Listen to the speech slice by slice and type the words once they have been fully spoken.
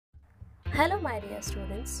Hello my dear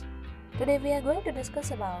students. Today we are going to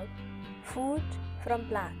discuss about food from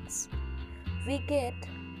plants. We get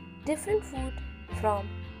different food from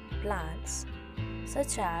plants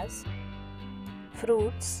such as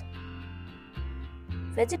fruits,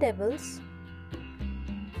 vegetables,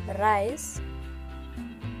 rice,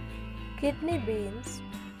 kidney beans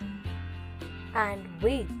and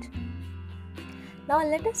wheat. Now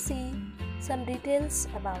let us see some details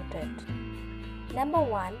about it. Number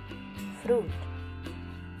 1. Fruit.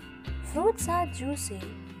 Fruits are juicy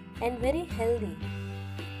and very healthy.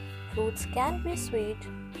 Fruits can be sweet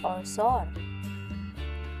or sour.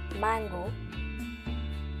 Mango,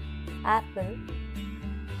 apple,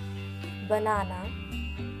 banana,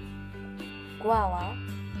 guava,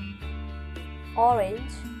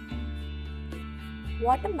 orange,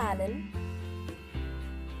 watermelon,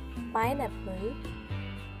 pineapple,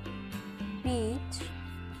 peach,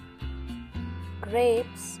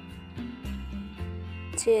 grapes,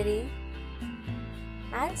 cherry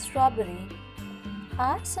and strawberry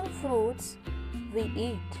are some fruits we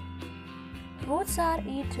eat. Fruits are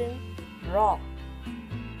eaten raw.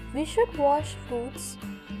 We should wash fruits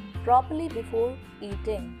properly before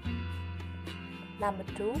eating. Number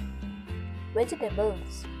 2.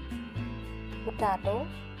 Vegetables. Potato,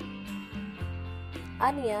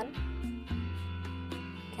 onion,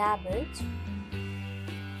 cabbage,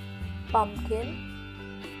 pumpkin,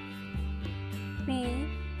 pea,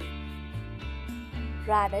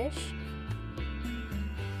 radish,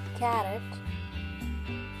 carrot,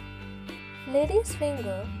 lady's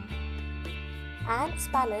finger and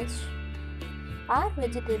spinach are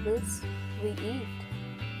vegetables we eat.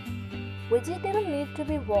 Vegetables need to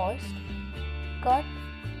be washed, cut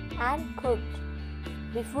and cooked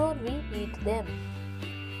before we eat them.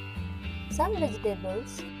 Some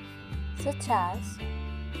vegetables such as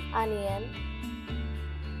onion,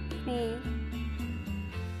 pea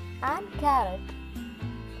and carrot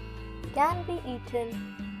can be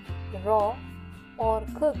eaten raw or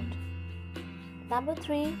cooked. Number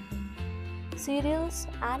 3. Cereals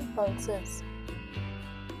and pulses.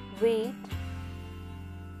 Wheat,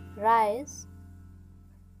 rice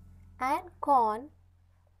and corn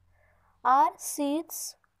are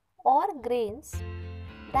seeds or grains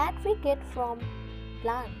that we get from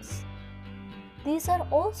plants. These are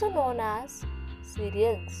also known as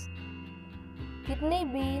cereals. Kidney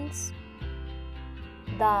beans,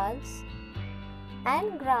 dals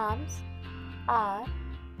and grams are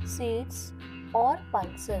seeds or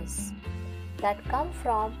pulses that come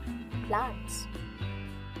from plants.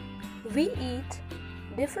 We eat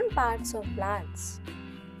different parts of plants.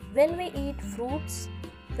 When we eat fruits,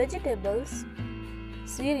 vegetables,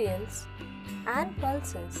 cereals and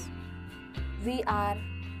pulses, we are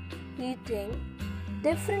eating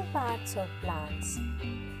different parts of plants.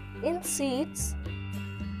 In seeds,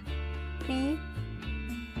 pea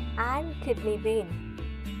and kidney bean.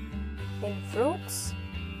 In fruits,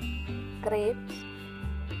 grapes,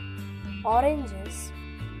 oranges,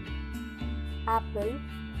 apple,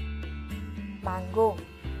 mango.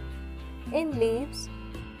 In leaves,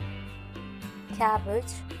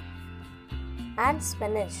 cabbage and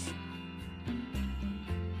spinach.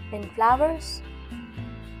 In flowers,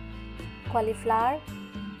 cauliflower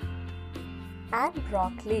and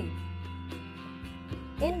broccoli.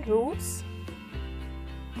 In roots,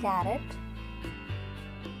 carrot,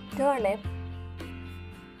 turnip,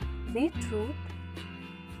 beetroot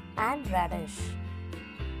and radish.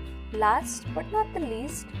 Last but not the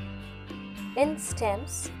least, in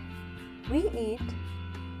stems, we eat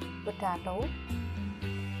potato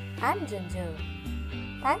and ginger.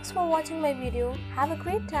 Thanks for watching my video. Have a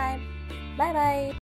great time. Bye bye.